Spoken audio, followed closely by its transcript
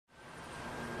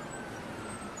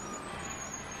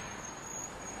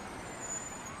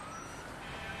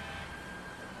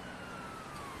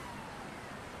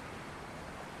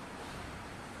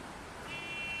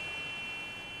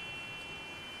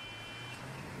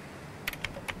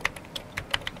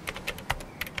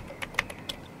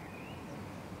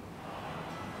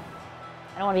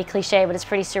don't want to be cliche, but it's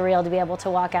pretty surreal to be able to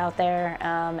walk out there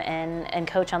and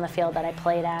coach on the field that I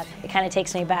played at. It kind of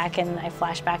takes me back, and I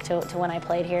flash back to when I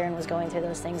played here and was going through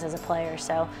those things as a player.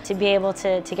 So to be able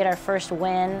to get our first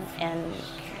win and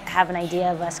have an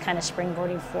idea of us kind of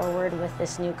springboarding forward with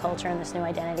this new culture and this new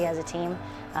identity as a team,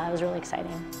 it was really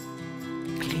exciting.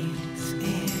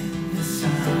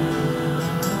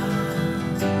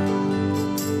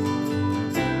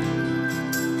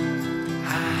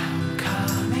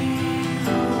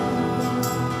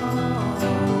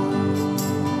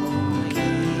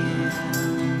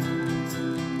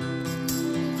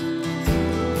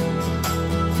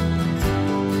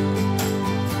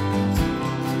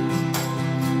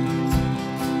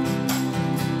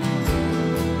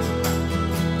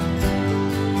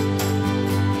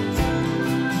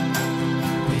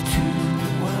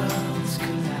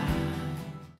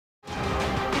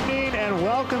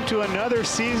 Welcome to another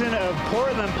season of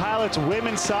Portland Pilots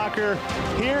women's soccer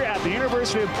here at the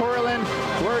University of Portland,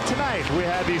 where tonight we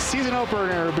have the season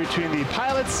opener between the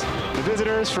Pilots, the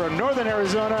visitors from Northern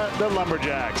Arizona, the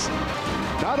Lumberjacks.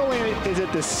 Not only is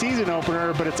it the season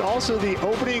opener, but it's also the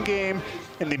opening game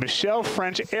in the Michelle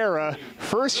French era.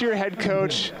 First-year head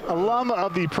coach, alum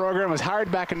of the program, was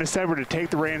hired back in December to take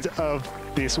the reins of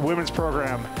this women's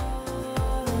program.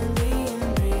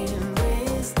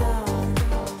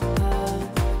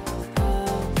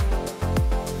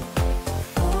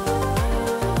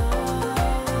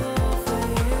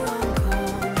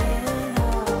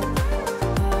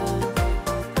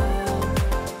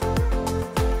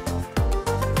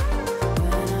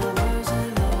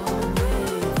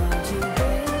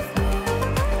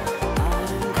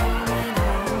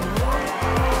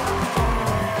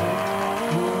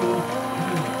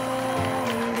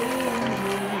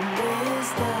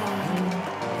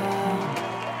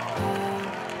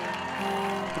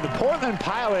 The Portland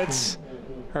Pilots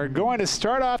are going to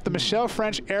start off the Michelle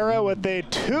French era with a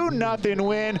 2-0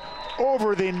 win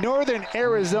over the Northern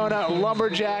Arizona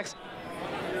Lumberjacks.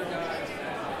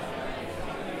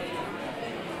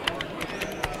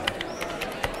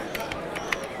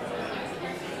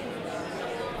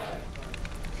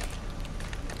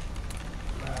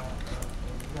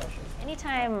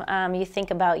 Anytime you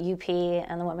think about UP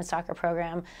and the women's soccer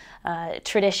program,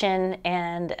 tradition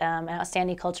and an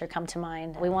outstanding culture come to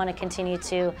mind. We want to continue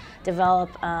to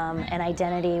develop an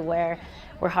identity where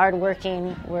we're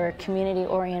hardworking, we're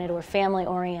community-oriented, we're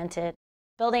family-oriented.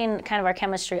 Building kind of our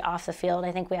chemistry off the field,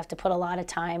 I think we have to put a lot of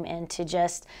time into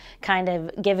just kind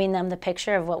of giving them the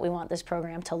picture of what we want this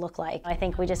program to look like. I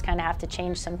think we just kind of have to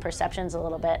change some perceptions a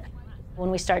little bit. When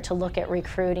we start to look at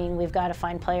recruiting, we've got to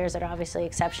find players that are obviously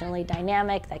exceptionally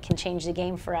dynamic, that can change the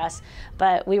game for us,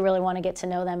 but we really want to get to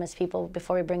know them as people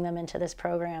before we bring them into this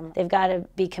program. They've got to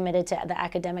be committed to the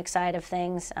academic side of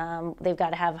things. They've got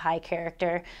to have high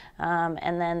character,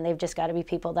 and then they've just got to be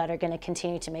people that are going to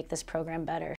continue to make this program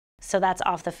better. So that's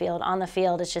off the field. On the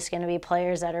field, it's just going to be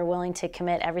players that are willing to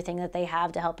commit everything that they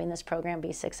have to helping this program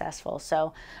be successful.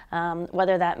 So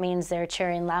whether that means they're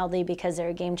cheering loudly because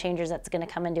they're game changers that's going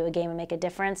to come into a game and make a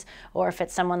difference, or if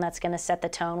it's someone that's going to set the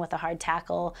tone with a hard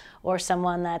tackle, or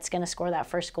someone that's going to score that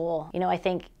first goal. You know, I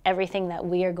think everything that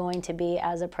we are going to be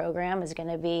as a program is going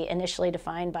to be initially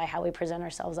defined by how we present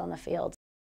ourselves on the field.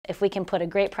 If we can put a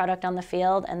great product on the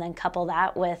field and then couple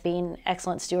that with being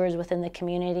excellent stewards within the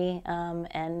community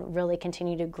and really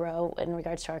continue to grow in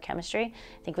regards to our chemistry,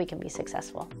 I think we can be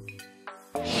successful.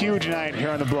 Huge night here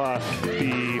on the Bluff.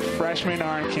 The freshmen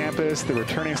are on campus. The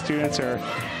returning students are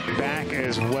back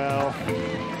as well.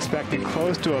 Expecting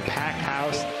close to a packed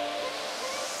house.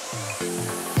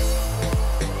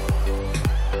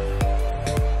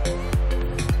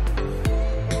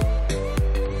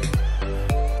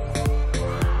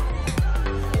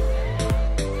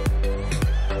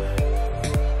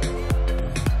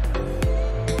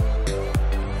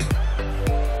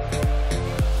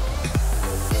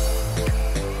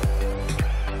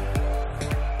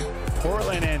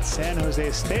 Portland and San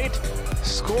Jose State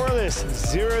scoreless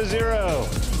 0-0.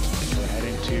 We're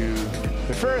heading to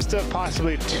the first of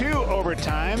possibly 2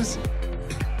 overtimes.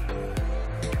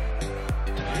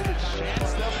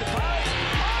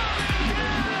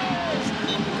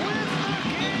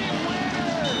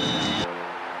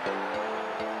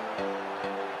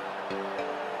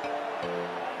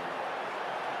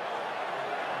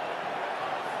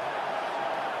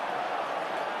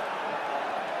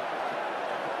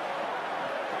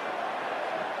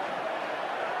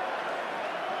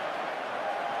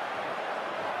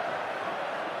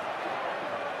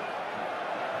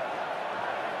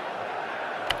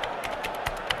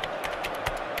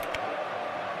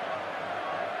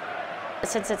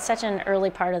 since it's such an early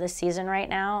part of the season right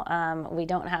now, we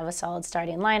don't have a solid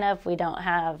starting lineup.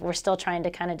 We're still trying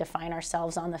to kind of define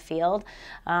ourselves on the field.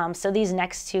 So these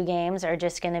next 2 games are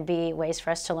just going to be ways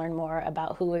for us to learn more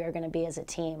about who we are going to be as a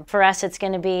team. For us, it's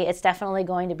definitely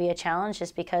going to be a challenge,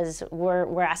 just because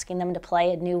we're asking them to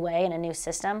play a new way and a new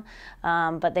system.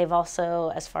 But they've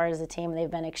also, as far as the team,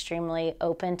 they've been extremely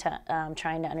open to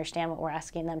trying to understand what we're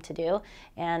asking them to do,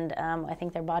 and I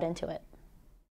think they're bought into it.